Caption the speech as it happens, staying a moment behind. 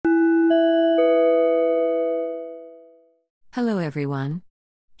Hello everyone.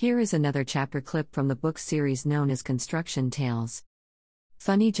 Here is another chapter clip from the book series known as Construction Tales.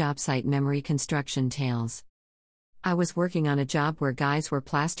 Funny job site memory construction tales. I was working on a job where guys were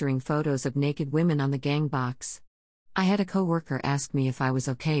plastering photos of naked women on the gang box. I had a coworker ask me if I was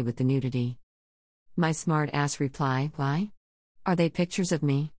okay with the nudity. My smart ass reply, "Why? Are they pictures of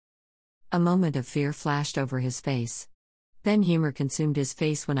me?" A moment of fear flashed over his face. Then humor consumed his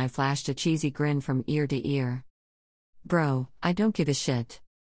face when I flashed a cheesy grin from ear to ear. Bro, I don't give a shit.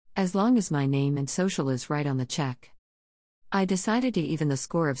 As long as my name and social is right on the check. I decided to even the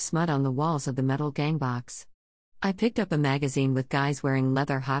score of smut on the walls of the metal gang box. I picked up a magazine with guys wearing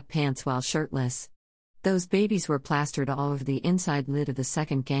leather hot pants while shirtless. Those babies were plastered all over the inside lid of the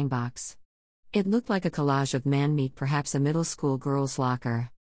second gang box. It looked like a collage of man meat, perhaps a middle school girl's locker.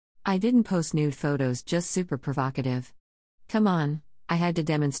 I didn't post nude photos, just super provocative. Come on, I had to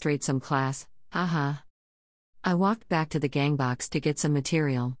demonstrate some class, haha. I walked back to the gang box to get some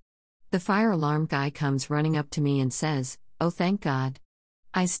material. The fire alarm guy comes running up to me and says, "Oh, thank God."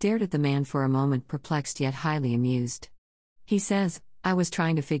 I stared at the man for a moment, perplexed yet highly amused. He says, "I was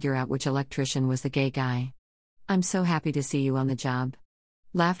trying to figure out which electrician was the gay guy. I'm so happy to see you on the job."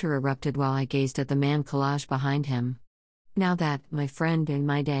 Laughter erupted while I gazed at the man collage behind him. Now that, my friend, in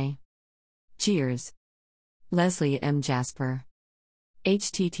my day. Cheers. Leslie M. Jasper.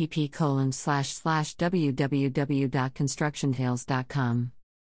 http://www.constructiontales.com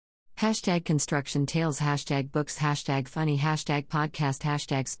Hashtag Construction Tales Hashtag Books Hashtag Funny Hashtag Podcast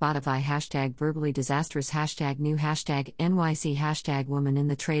Hashtag Spotify Hashtag Verbally Disastrous Hashtag New Hashtag NYC Hashtag Woman in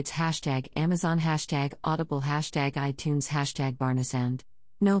the Trades Hashtag Amazon Hashtag Audible Hashtag iTunes Hashtag Barnes and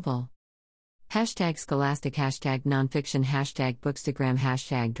Noble Hashtag Scholastic Hashtag Nonfiction Hashtag Bookstagram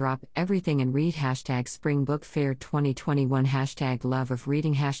Hashtag Drop Everything and Read Hashtag Spring Book Fair 2021 Hashtag Love of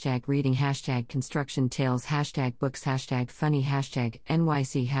Reading Hashtag Construction Tales Hashtag Books Hashtag Funny Hashtag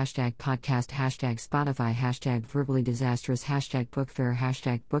NYC Hashtag Podcast Hashtag Spotify Hashtag Verbally Disastrous Hashtag Book Fair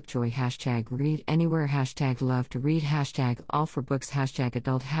Hashtag Bookjoy Hashtag Read Anywhere Hashtag Love to Read Hashtag All for Books Hashtag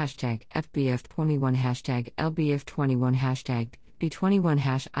Adult Hashtag FBF21 Hashtag LBF21 Hashtag B21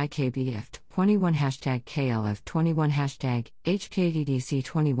 IKBF21 Hashtag KLF21 Hashtag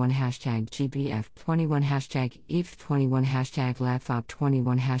HKDDC21 Hashtag GBF21 Hashtag EVE21 Hashtag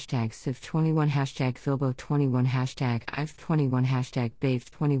LATFOP21 Hashtag SIF21 Hashtag Filbo21 Hashtag IVE21 Hashtag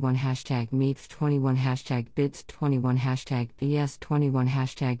BAVE21 Hashtag MEEF21 Hashtag BIDS21 Hashtag BS21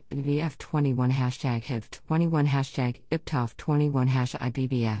 Hashtag BVF21 Hashtag HIV21 Hashtag IPTOF21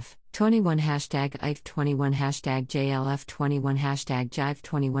 IBBF 21 Hashtag IVE21 Hashtag JLF21 Hashtag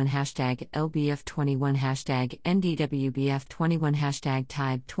JIVE21 Hashtag LBF21 Hashtag NDWBF21 Hashtag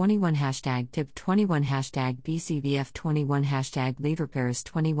TIBE21 Hashtag TIB21 Hashtag BCVF21 Hashtag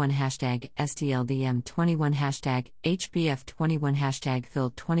LeverParis21 Hashtag STLDM21 Hashtag HBF21 Hashtag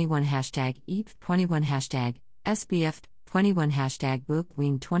FIL21 Hashtag EAP21 Hashtag SBF21 Hashtag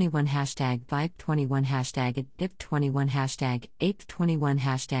BookWing21 Hashtag Vibe21 Hashtag DIP21 Hashtag Ape21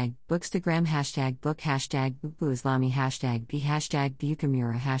 Hashtag Bookstagram Hashtag Book Hashtag Buku Islami Hashtag B Hashtag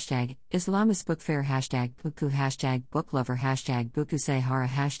Bukamura Hashtag Islamist Book Fair Hashtag Buku Hashtag Booklover Hashtag Buku Sahara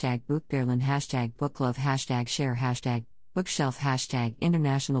Hashtag Book Berlin Hashtag Booklove Hashtag Share Hashtag Bookshelf Hashtag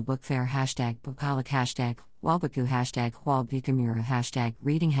International Book Fair Hashtag Bookaholic Hashtag Walbaku Hashtag Wal Bukamura Hashtag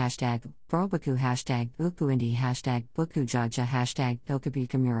Reading Hashtag Brobaku Hashtag Buku Indie Hashtag Buku Jaja Hashtag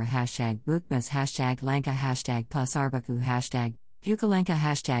Tokabukamura Hashtag Bookmas Hashtag Lanka Hashtag Plus Arbaku Hashtag Bukalanka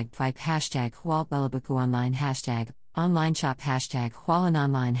Hashtag Pipe Hashtag Wal Belabaku Online Hashtag Online Shop Hashtag Hualan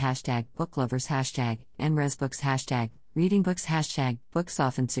Online Hashtag Booklovers Hashtag NResBooks Hashtag Reading Books Hashtag Books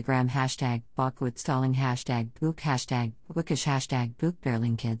Off Instagram Hashtag Bachwood Stalling Hashtag Book Hashtag Bookish Hashtag Book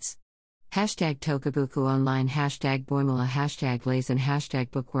Berlin Kids Hashtag Tokabuku Online Hashtag Boimala Hashtag Lazen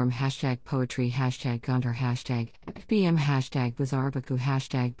Hashtag Bookworm Hashtag Poetry Hashtag Gunter Hashtag BM Hashtag Bizarbaku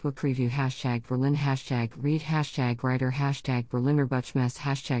Hashtag Book Review Hashtag Berlin Hashtag Read Hashtag Writer Hashtag Berliner Buchmesse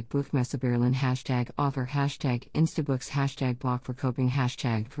Hashtag Buchmesse Berlin Hashtag Author Hashtag Instabooks Hashtag Block for Coping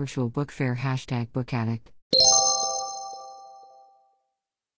Hashtag Virtual Book Fair Hashtag Book Addict